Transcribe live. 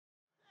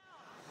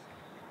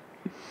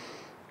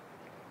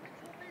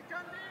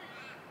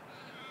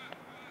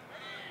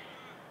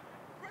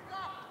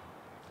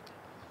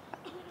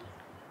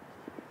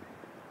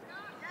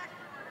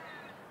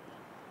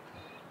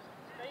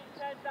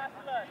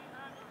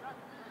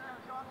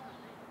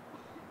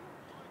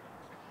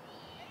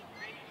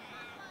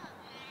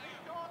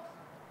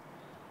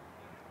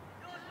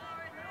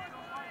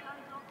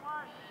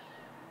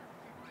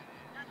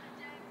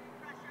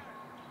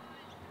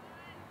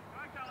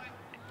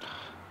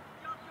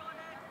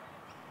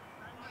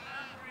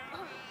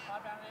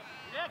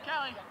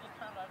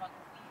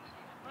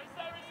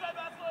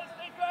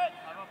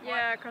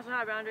Yeah, across the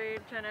high boundary,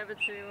 turn over to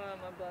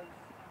Mudbloods.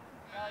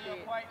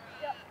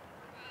 Yep.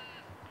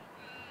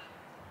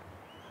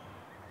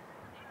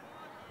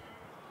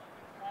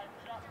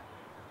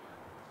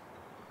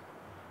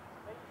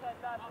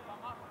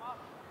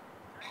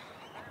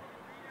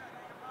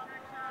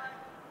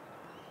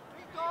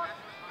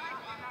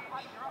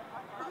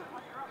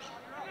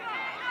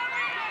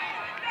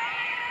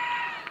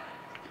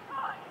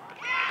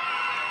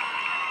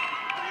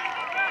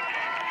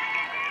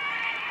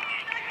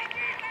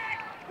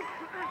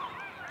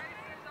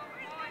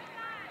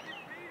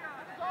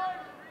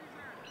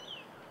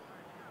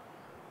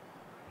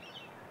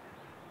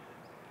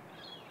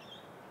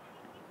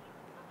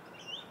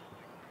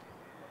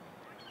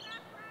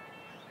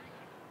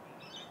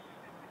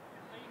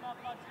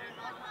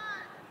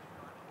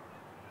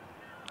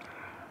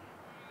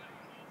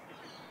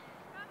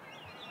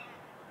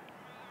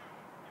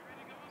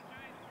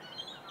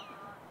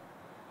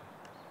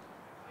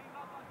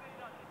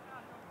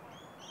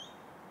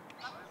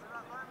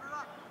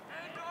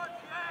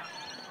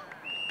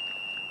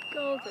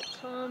 Goals at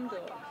Tom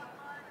Dortmund.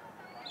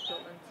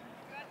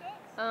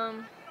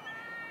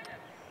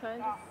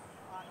 Can I just...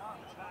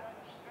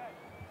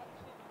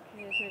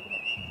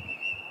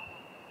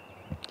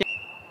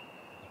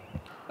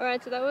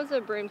 Alright, so that was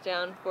a brooms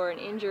down for an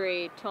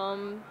injury.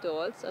 Tom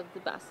Dortz of the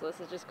Basilisks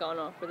has just gone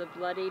off with a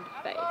bloodied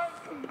face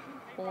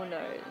or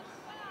nose.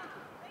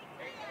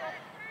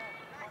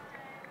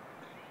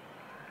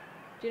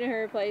 Do you know who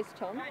replaced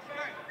Tom?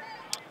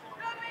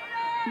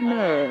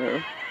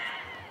 No.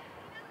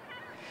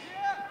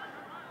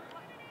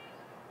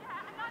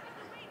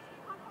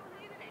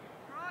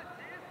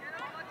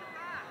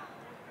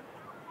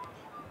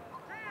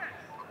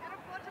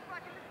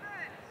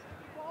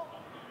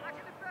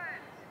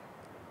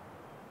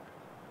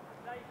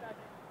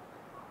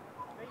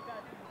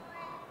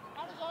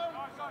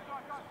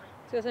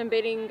 So some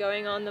beating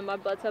going on, the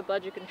Mudbloods have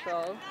budget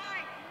control.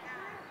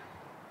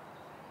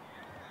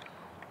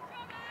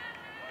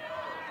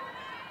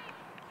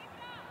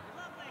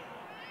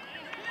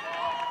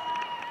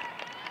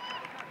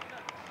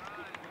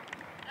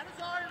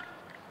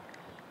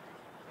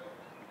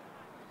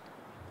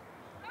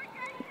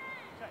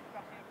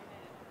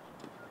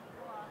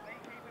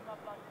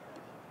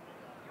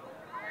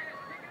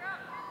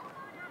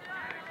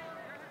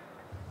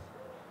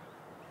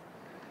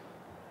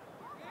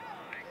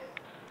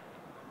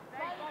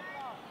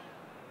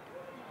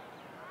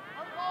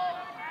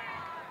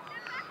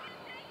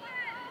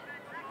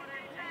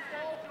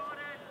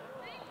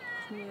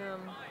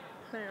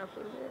 Turn it up a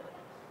little bit.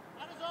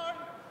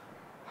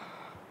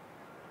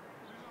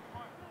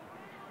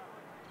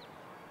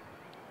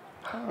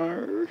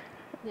 Oh.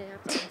 Yeah, you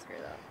have to unscrew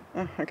that.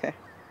 Oh, okay.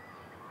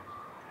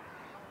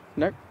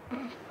 Nope.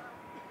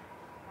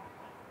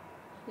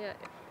 Yeah.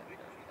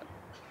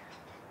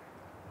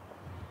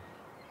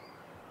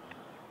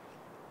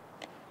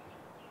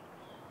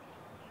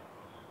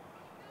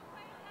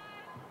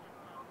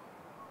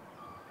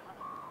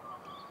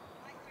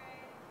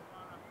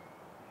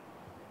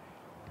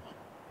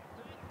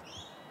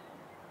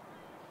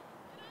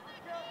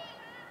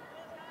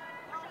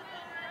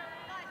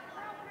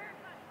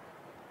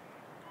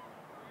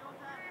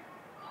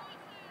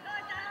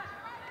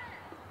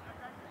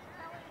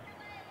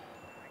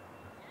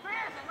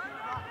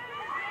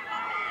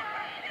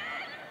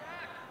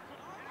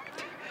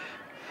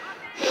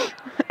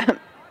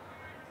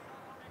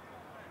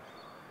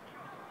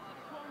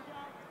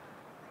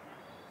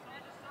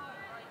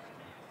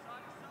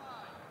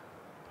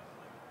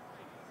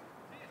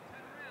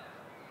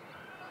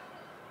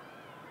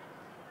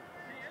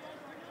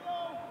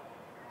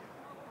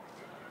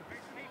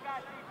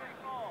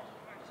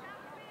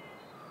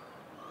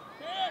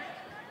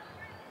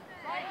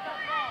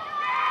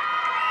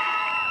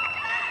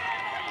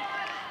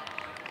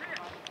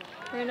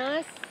 Very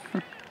nice.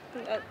 I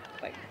think that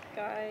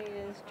guy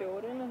is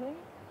Jordan, I think.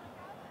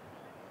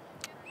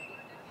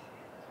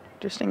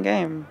 Interesting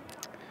game.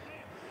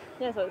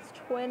 Yeah, so it's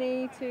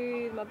 20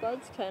 to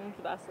Mudbloods, 10 to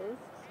the Basilisks,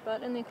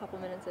 but only a couple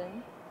minutes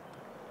in.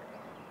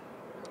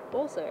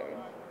 Also,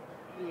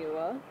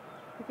 viewer,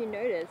 if you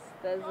notice,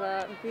 there's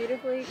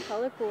beautifully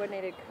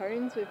colour-coordinated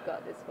cones we've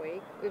got this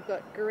week. We've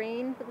got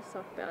green for the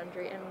soft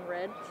boundary and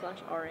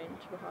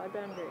red/orange for hard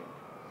boundary.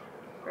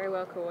 Very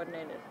well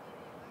coordinated.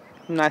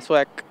 Nice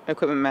work,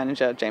 equipment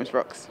manager James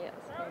Brooks. Yes,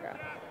 congrats.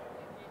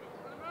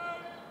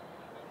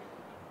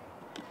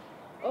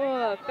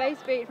 Oh, face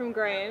beat from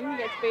Graham.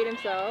 Gets beat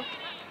himself.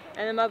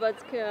 And the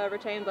Mudbloods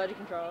retain blood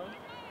control.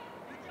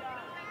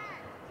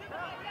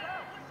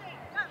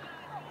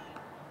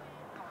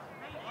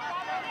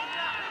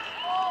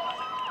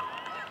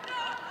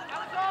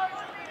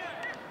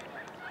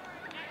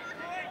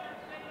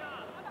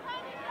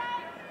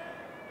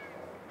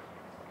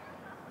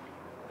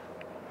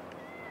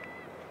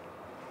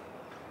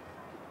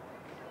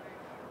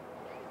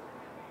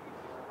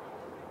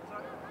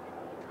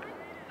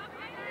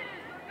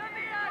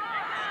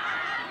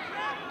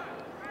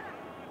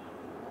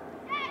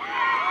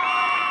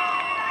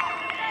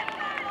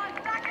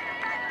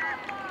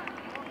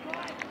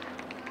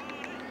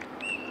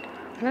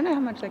 I don't know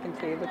how much they can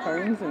see of the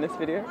cones in this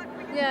video.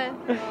 Yeah,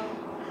 well,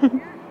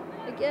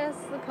 I guess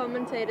the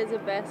commentators are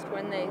best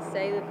when they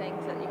say the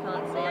things that you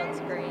can't see on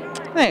screen.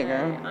 There you go.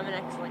 I'm an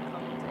excellent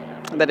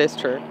commentator. That is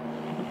true.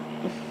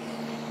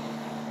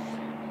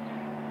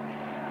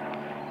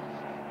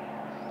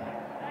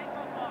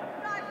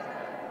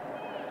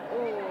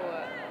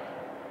 Oh.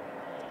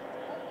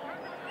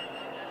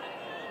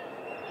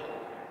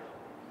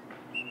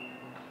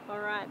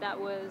 Alright, that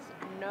was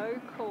no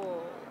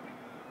call.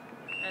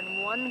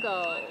 And 1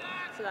 goal.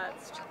 So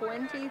that's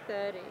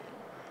 20-30.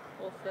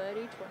 Or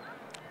 30-20.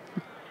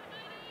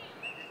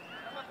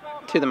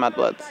 To the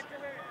Mudbloods.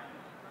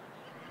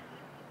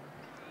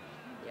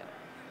 Yep.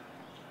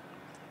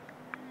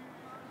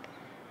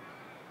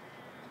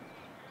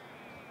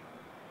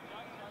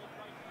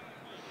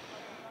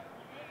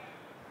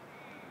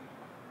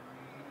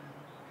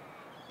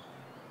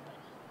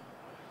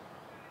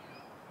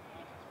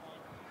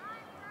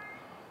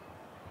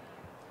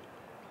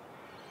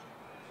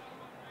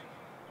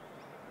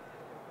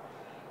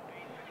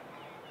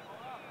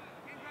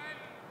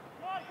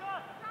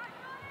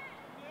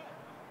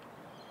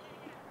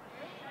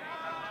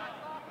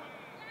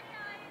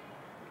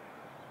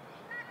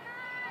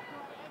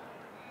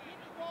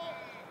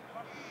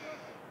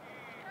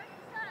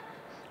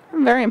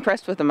 I'm very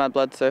impressed with the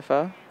Mudbloods so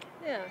far.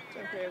 Yeah,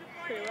 doing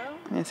pretty well.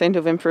 They seem to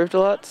have improved a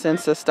lot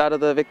since the start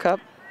of the Vic Cup.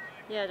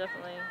 Yeah,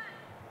 definitely.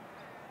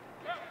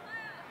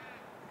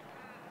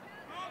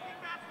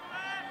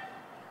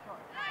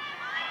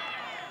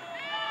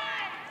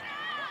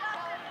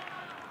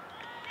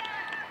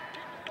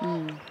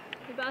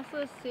 The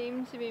Basilisks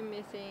seem to be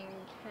missing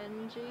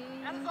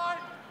Kenji,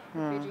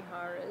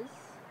 Fujiharas,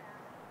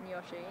 and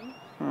Yoshi.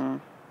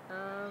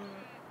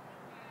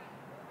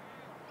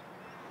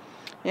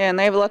 Yeah, and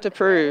they have a lot to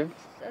prove.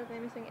 Are they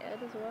missing Ed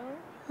as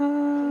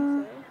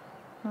well?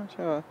 Not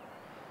sure.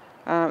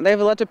 They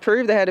have a lot to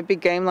prove. They had a big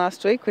game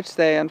last week, which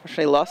they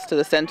unfortunately lost to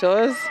the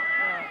Centaurs.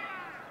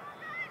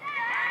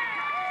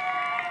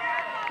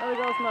 Oh,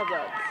 goes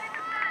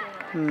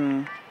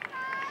Mudbloods.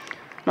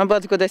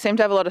 Mudbloods are good. They seem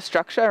to have a lot of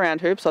structure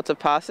around hoops, lots of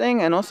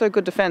passing, and also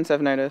good defence,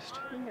 I've noticed.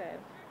 Okay.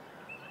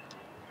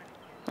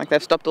 Like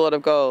they've stopped a lot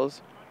of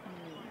goals.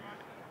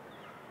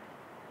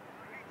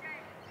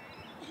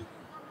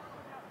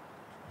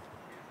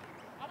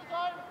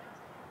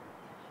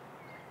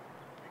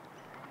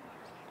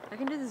 I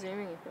can do the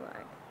zooming if you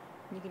like.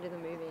 You can do the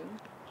moving.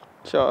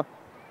 Sure.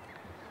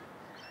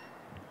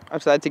 I've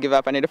decided to give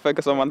up. I need to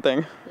focus on one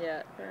thing.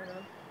 Yeah, fair enough.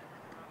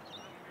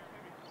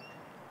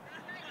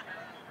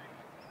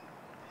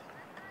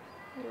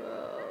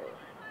 Whoa.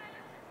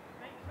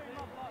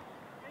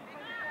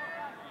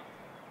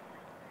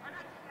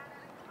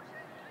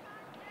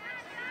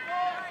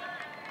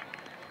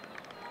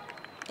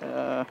 I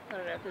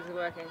don't know if this is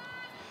working.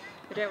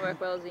 If it don't work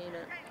well as a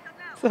unit.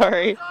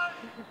 Sorry.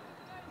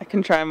 I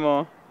can try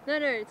more. No,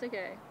 it's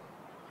okay.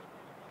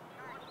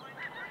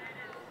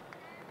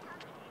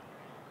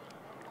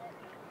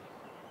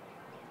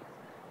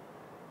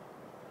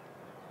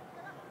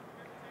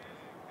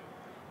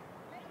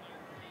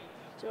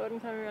 Jordan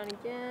coming around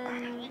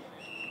again.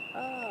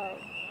 Oh,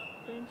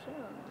 green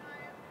shown.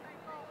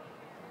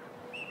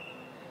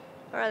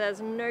 Alright, that's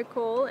no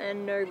call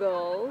and no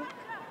goal.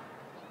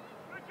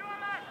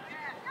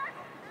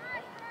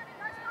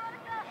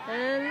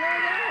 And no goal.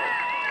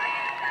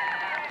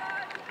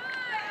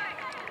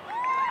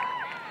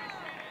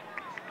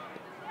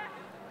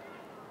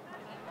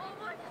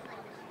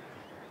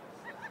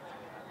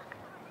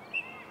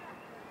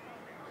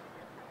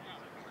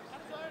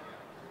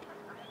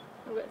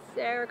 We've got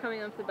Sarah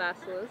coming on for the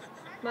Basilisks.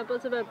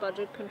 Mudbloods have had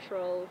budget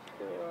control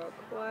for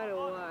quite a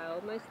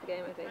while, most of the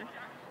game I think.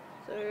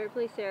 So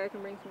hopefully Sarah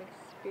can bring some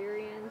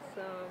experience.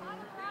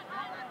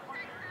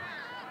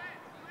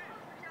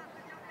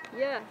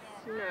 Yes,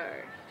 no,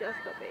 just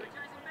got beat.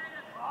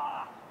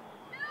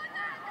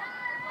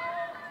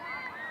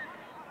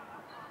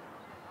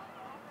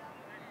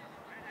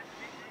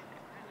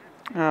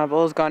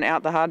 Ball's gone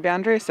out the hard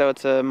boundary, so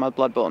it's a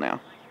Mudblood ball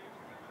now.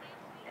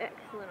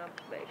 Excellent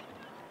observation.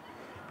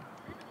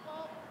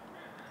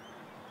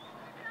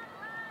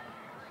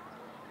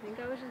 I think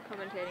I was just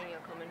commentating your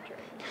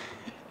commentary.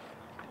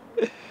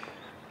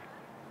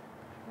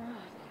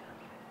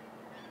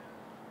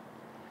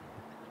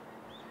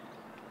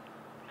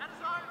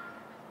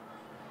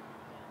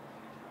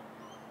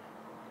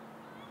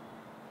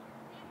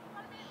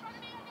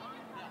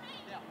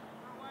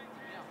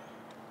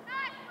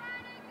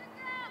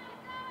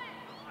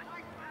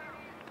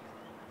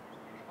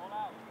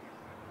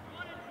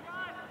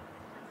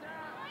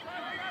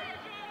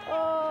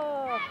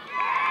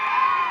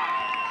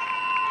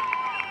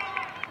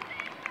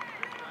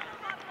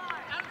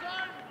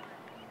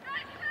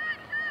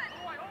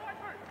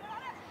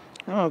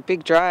 Oh,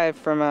 big drive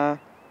from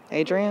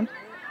Adrian.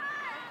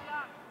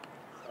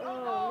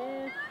 Oh,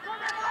 miss.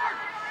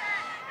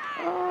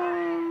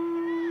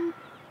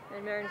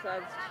 And Marin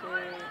decides to...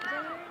 Is that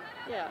Marin?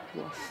 Yeah.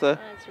 Lost the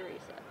Decides to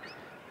reset.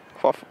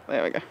 quaff.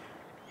 There we go.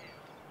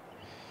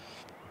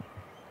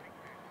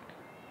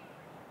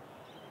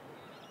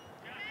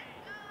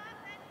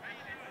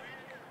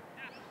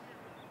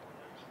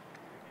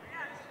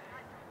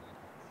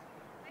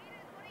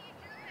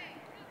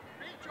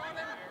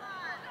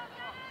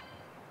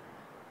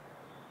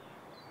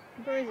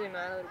 Probably zoom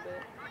out a little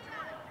bit.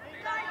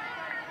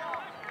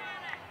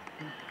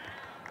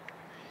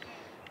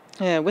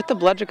 Yeah, with the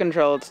bludger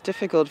control, it's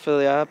difficult for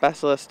the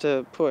Basilisks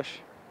to push.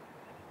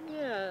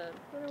 Yeah,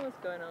 I don't know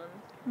what's going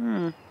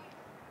on.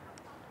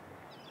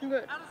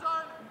 But,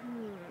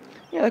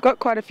 Yeah, they've got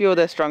quite a few of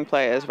their strong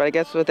players, but I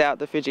guess without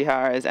the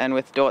Fujiharas and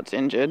with Dortz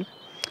injured,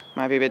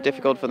 might be a bit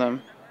difficult for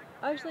them.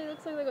 Actually, it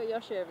looks like they got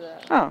Yoshi over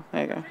there. Oh,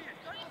 there you go.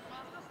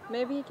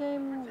 Maybe he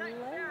came late?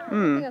 I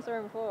think I saw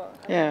him before.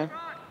 Yeah.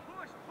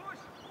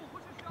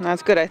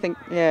 That's good. I think,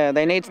 yeah,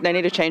 they need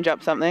to change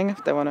up something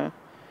if they want to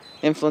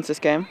influence this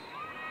game.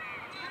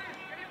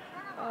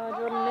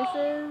 Jordan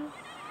misses.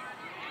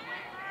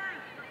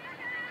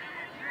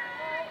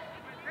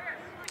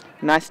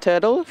 Nice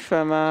turtle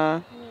from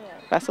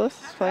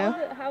Basilisks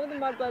player. How would the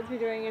Mudbloods be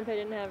doing if they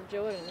didn't have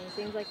Jordan? He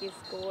seems like he's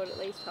scored at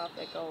least half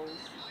their goals.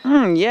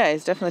 Yeah, he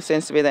definitely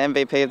seems to be the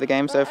MVP of the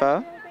game so far.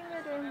 I think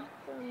they're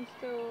doing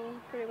still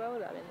pretty well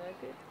without him. They're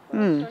good.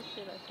 Well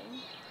structured, I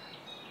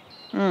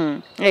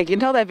think. Yeah, you can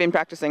tell they've been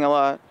practicing a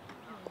lot.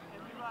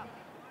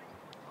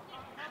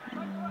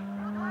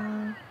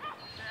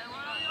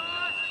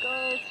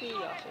 Goal to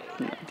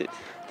Yoshi.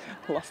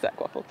 Lost that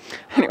quaffle.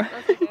 Anyway.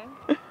 That's okay.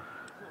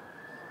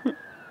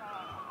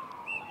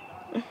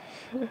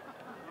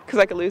 Because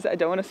I could lose it. I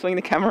don't want to swing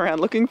the camera around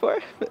looking for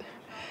it. But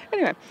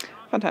anyway,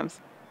 fun times.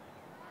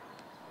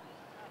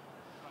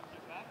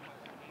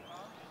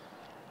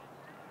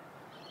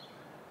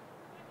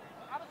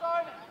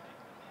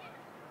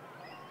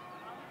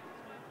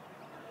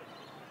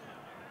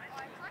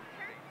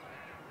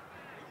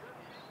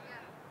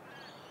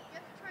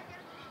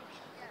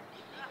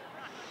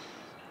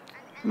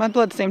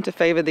 Mudbloods seem to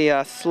favour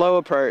the slow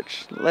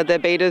approach. Let their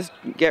beaters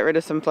get rid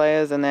of some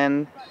players and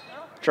then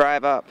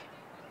drive up.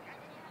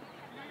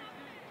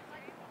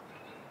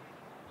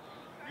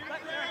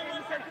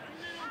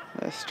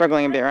 They're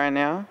struggling a bit right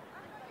now.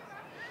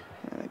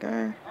 There they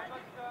go.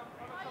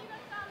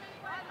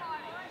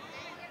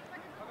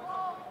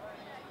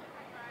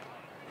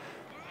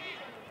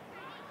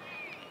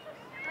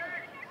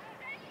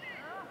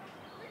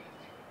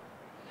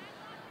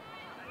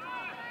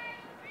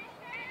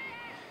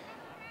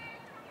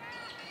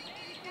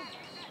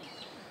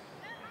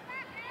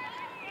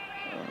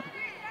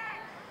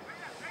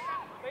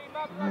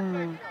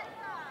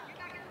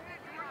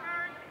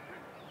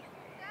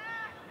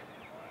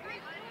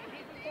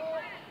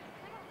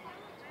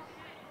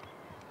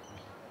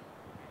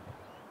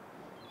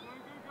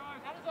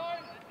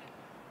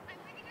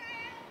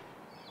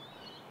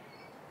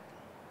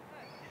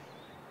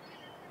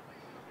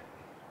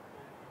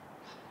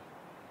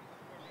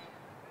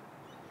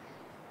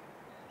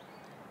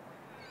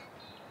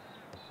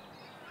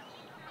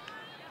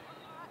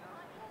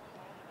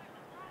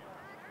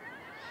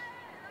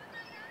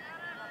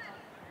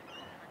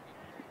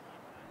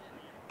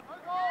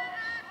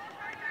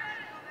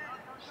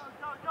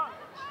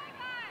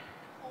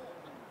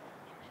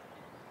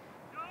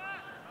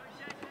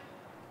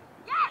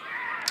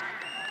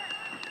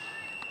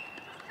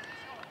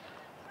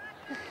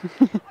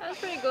 That was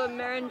pretty good.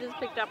 Marin just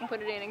picked up and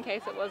put it in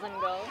case it wasn't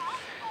goal.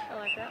 I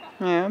like that.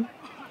 Yeah.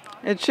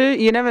 It should,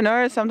 you never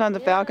know. Sometimes a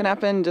foul can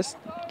happen. Just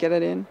get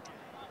it in.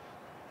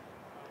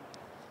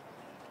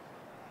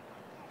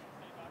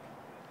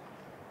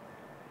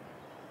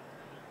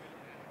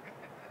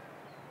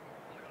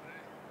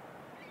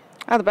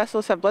 Oh, the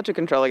Basilisks have bludger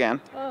control again.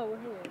 Oh,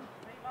 woohoo.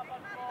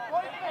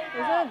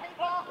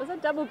 Was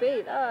that double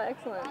beat? Oh,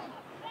 excellent.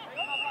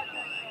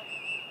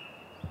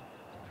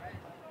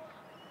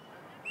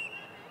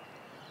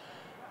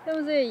 That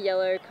was a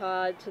yellow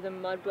card to the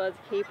Mudbloods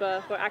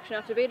keeper for action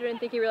after beat. I didn't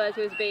think he realised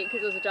he was beat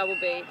because it was a double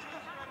beat.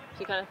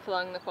 He kind of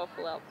flung the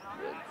quaffle outwards.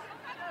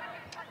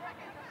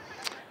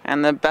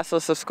 And the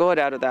Basilisks have scored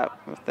out of that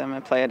with them a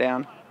player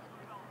down.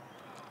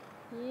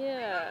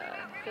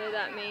 Yeah, so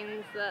that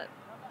means that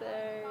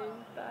they're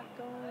back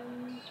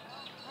on.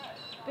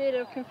 Bit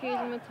of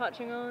confusion with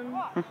touching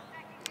on.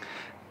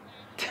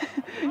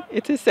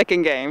 It's his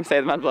second game,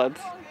 say the Mudbloods.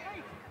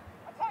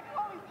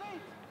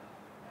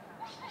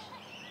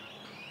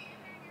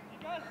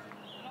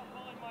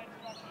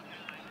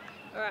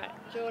 Alright,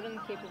 Jordan,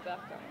 keeper back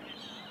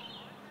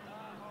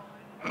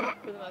on.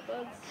 For the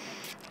Mudbloods.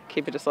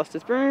 Keeper just lost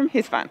his broom.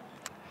 He's fine.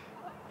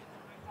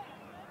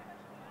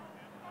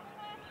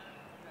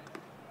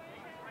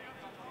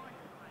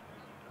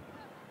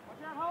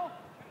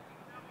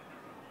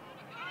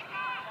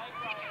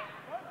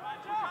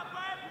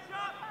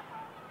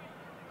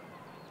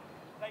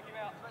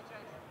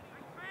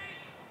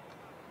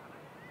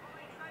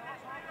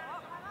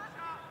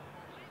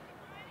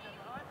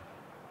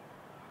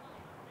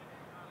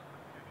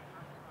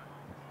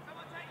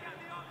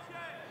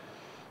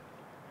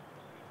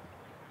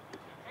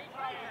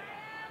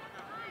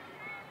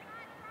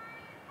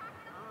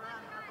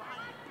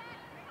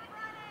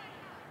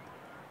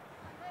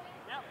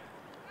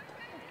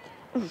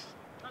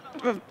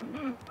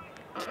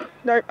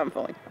 No, I'm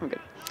falling. I'm good.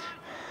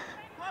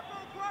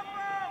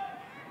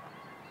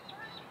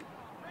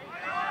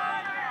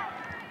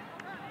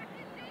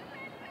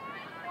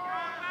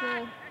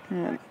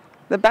 Yeah.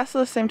 The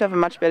Basilisks seem to have a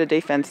much better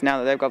defense now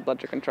that they've got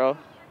Bludger control.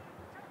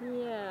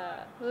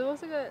 Yeah. Well,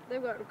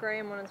 they've got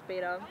Graham on his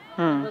beater.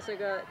 Hmm. They've also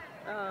got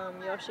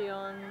Yoshi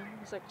on.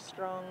 He's like a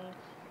strong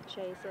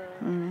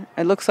chaser.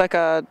 It looks like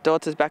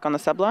Dortz is back on the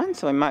subline,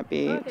 so he might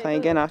be playing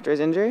again after his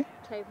injury.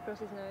 Tape across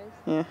his nose.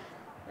 Yeah.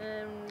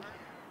 And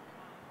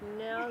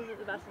now that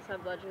the Basilisks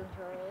have Bludger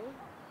control,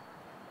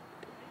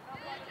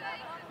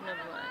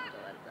 never mind.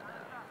 I'll edit that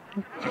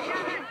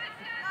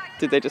out.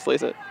 Did they just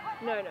lose it?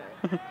 No. I was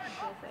gonna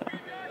say,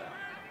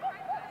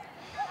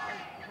 I'm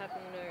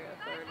having no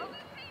authority.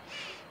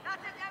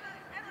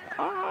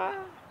 Ah.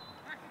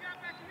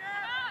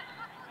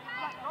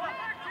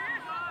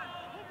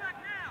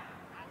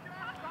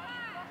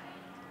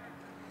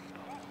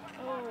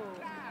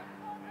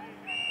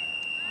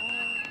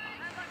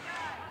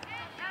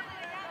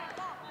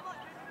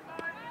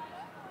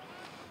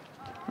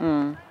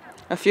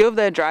 A few of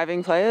their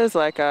driving players,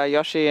 like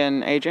Yoshi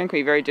and Adrian, can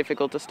be very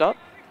difficult to stop.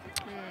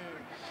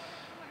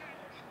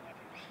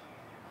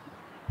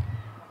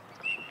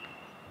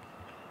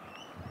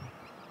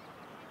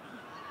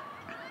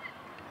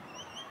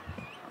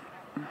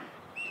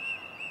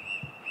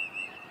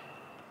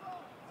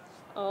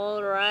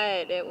 All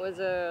right, it was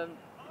a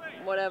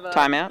whatever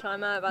Timeout by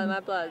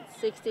the Mudbloods.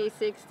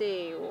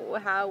 60-60.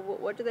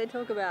 What do they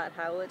talk about?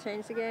 How will it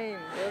change the game?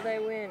 Will they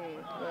win?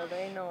 Will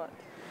they not?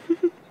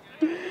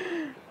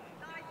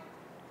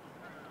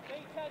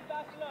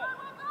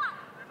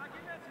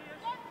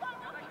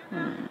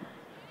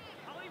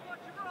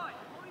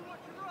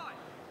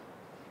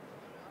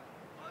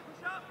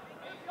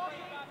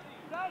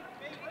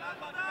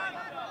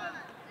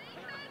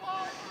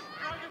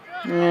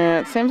 Yeah,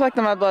 it seems like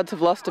the Mudbloods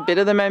have lost a bit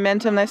of the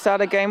momentum they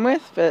started game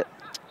with, but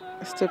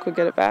still could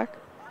get it back.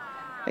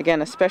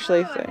 Again,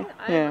 especially if they...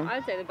 Yeah.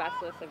 I'd say the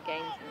Basilisks have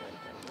gained some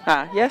momentum.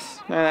 Ah, yes,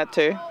 no, that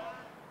too.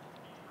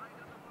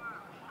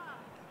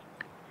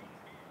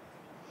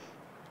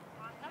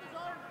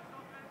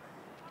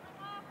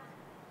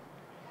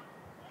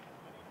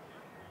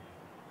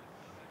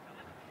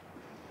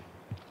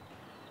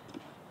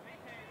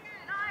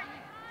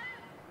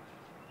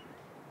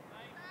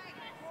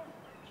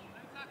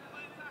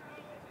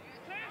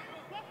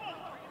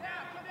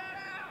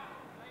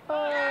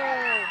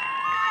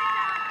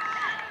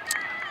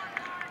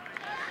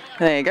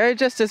 There you go,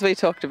 just as we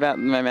talked about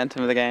the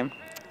momentum of the game.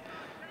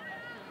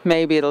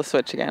 Maybe it'll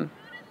switch again.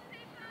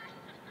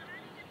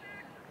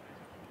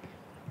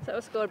 So it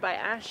was scored by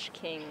Ash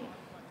King.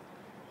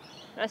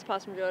 Nice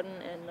pass from Jordan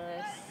and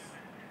nice.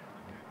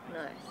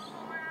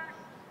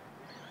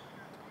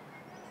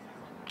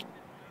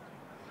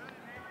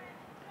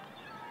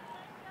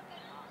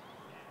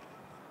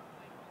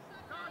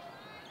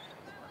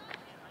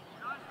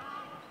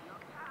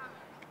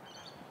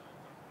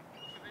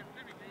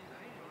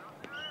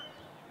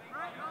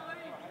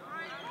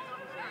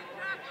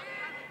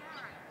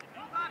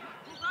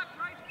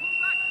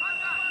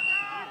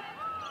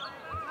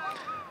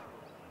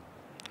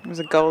 It was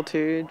a goal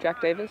to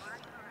Jack Davis,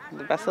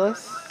 the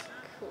Basilisks.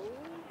 Cool.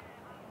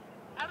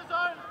 I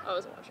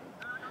wasn't watching.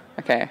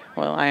 Okay,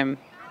 well, I am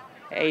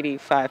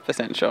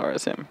 85% sure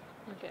it's him.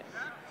 Okay.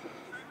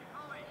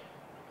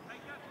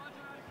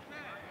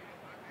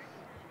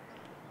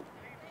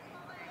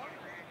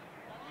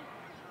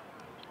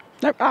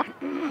 Nope. Ah.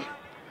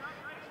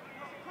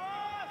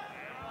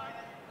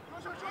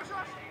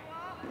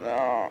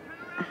 Oh.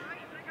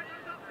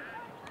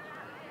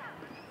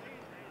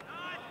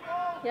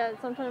 Yeah,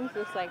 sometimes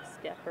just like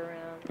step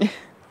around.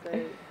 So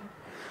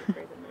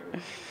great to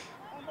move.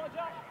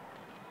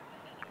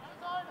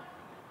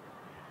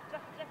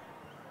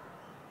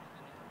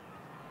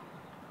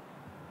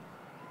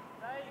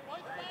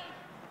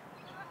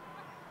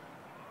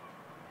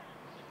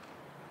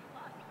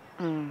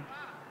 Oh,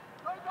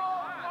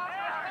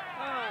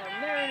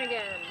 Marin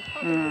again.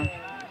 Pop again.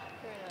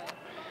 Very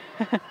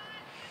nice.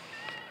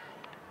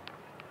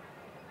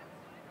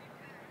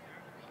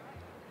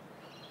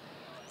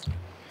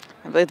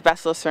 I believe the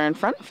Basilisks are in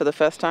front for the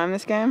first time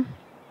this game.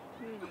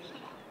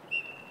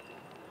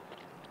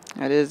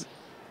 It is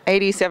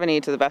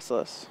 80-70 to the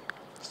Basilisks.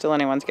 Still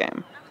anyone's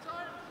game.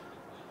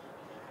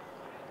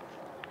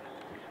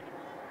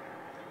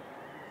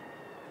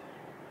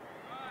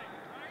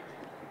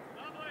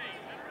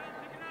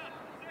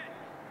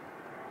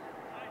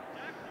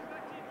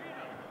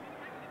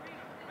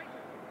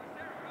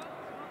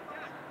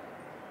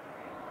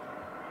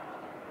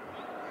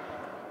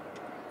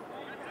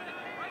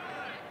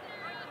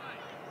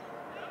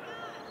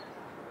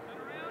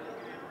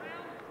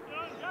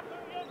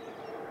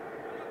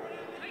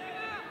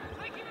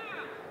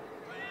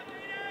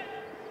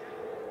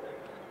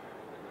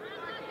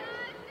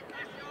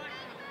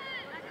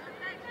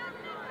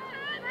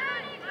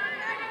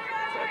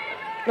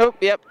 Oh,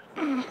 yep.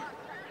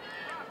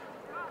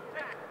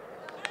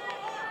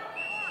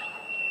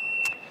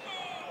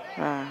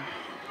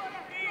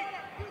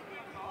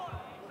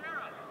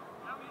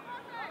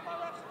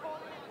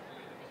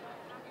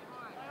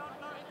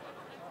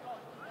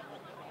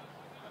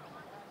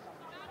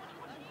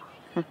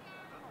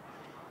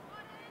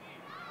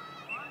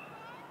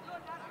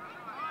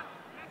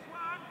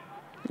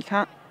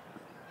 can't.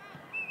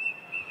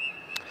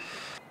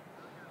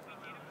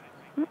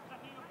 There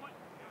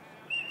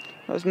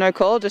was no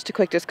call, just a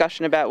quick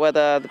discussion about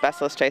whether the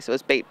Basilisk chaser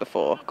was beat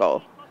before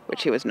goal,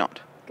 which he was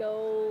not.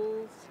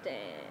 Goal stands.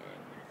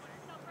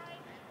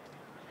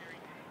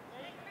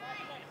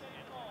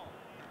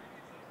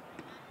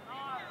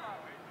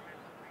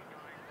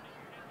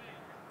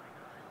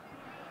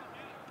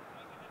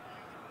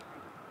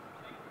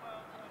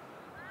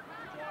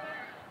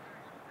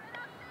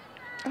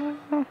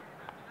 Oh.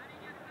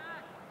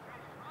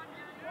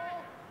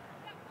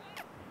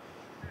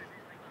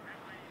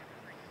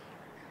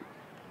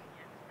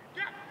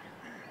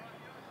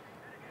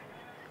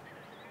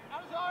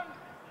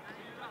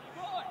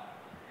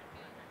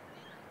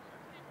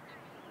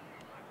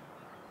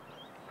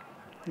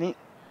 Neat.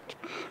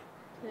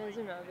 There's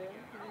another.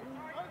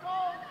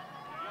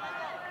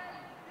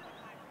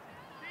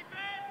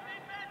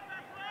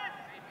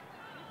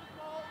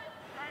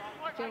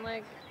 You can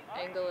like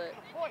angle it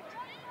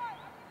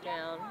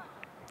down.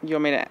 You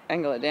want me to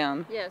angle it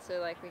down? Yeah, so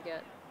like we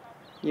get.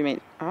 You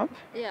mean up?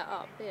 Yeah,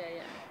 up.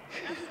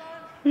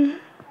 Yeah.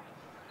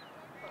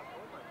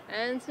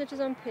 And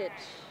snitches on pitch.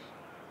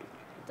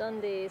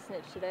 Dundee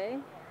snitch today.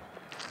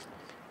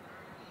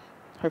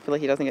 Hopefully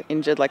he doesn't get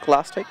injured like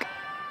last week.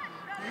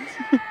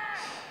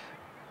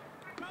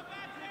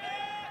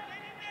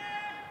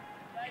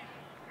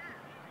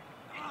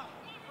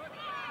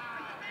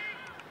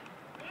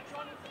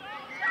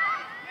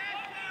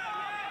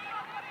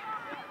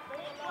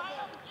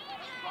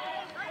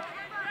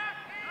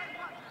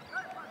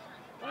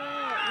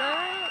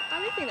 I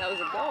don't think that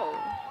was a goal.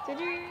 Did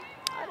you?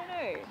 I don't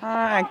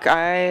know.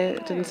 I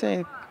didn't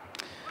see.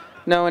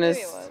 No one is.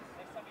 Maybe it was.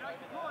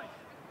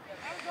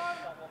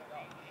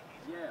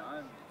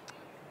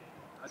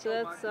 So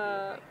that's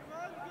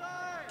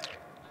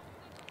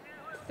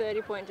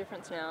 30-point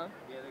difference now.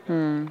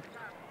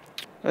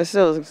 But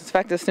still, the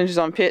fact that Snitch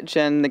on pitch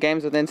and the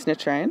game's within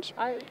snitch range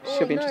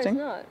should be interesting.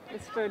 No, it's not.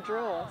 It's for a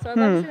draw. So I'd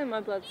like to see the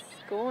Mudbloods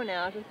score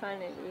now to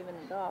find it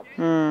evened up.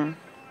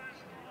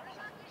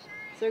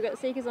 So we've got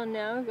Seekers on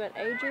now. We've got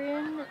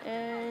Adrian,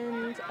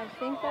 and I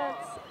think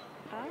that's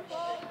Ash.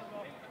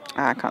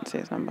 I can't see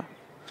his number.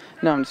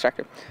 No, I'm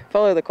distracted.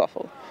 Follow the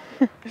quaffle.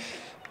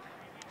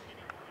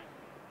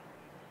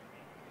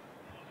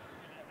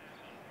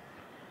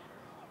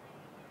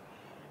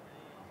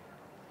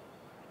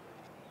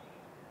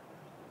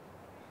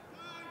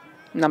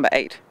 Number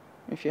 8,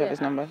 if you have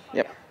his number.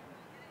 Yep.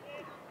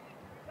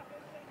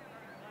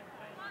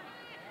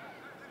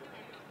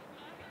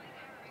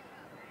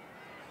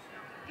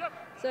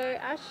 So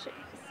Ash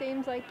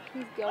seems like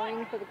he's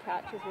going for the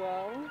catch as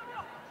well.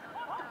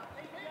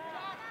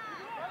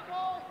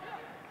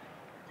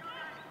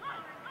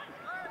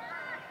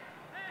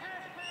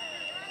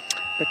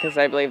 Because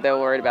I believe they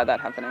were worried about that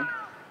happening.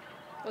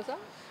 What's that?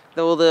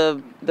 Well,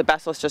 the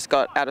Basilisk just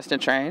got out of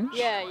snitch range.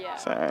 Yeah.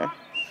 So.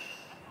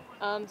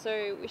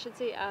 So we should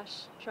see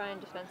Ash try and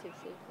defensive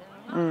seek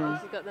now.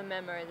 He's got the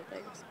memo that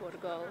they scored a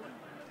goal.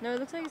 No, it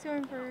looks like he's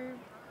going for.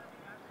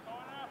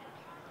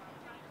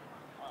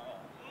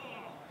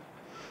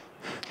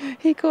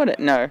 He caught it.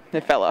 No,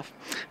 it fell off.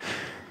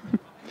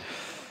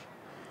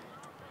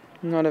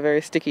 Not a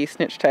very sticky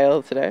snitch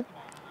tail today.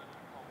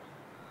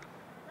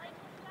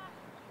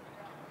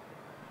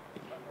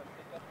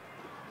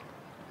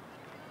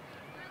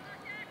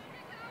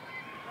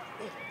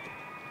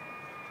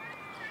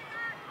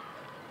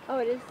 Oh,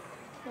 it is.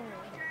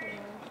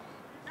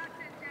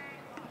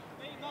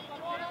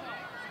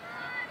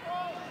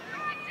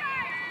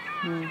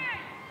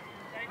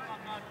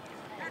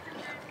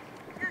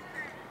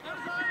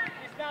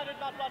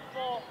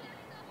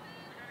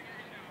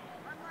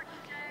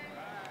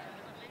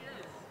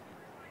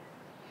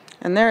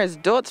 And there is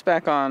Dort's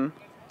back on.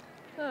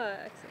 Oh,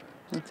 excellent.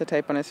 That's a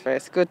tape on his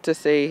face. Good to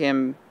see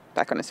him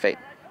back on his feet.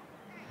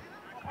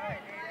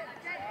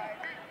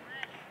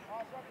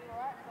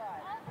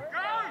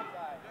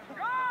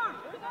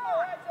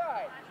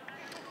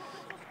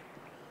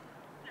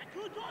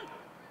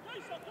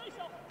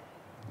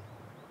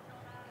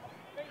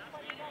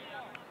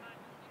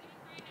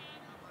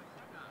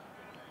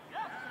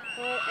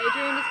 Well,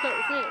 Adrian just got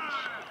the snitch.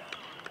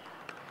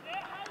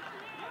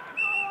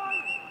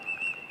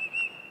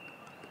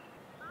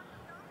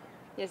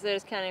 Yes, they're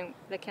just counting.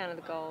 They counted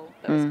the goal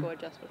that was scored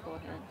just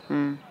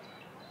beforehand.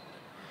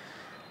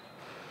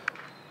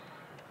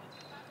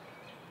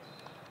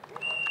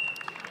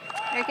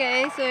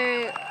 Okay, so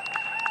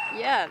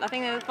yeah, I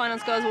think the final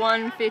score is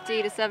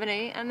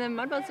 150-70, and the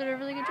Mudbloods did a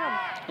really good job.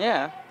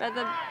 Yeah. But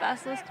the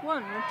Basilisks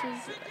won, which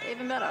is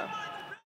even better.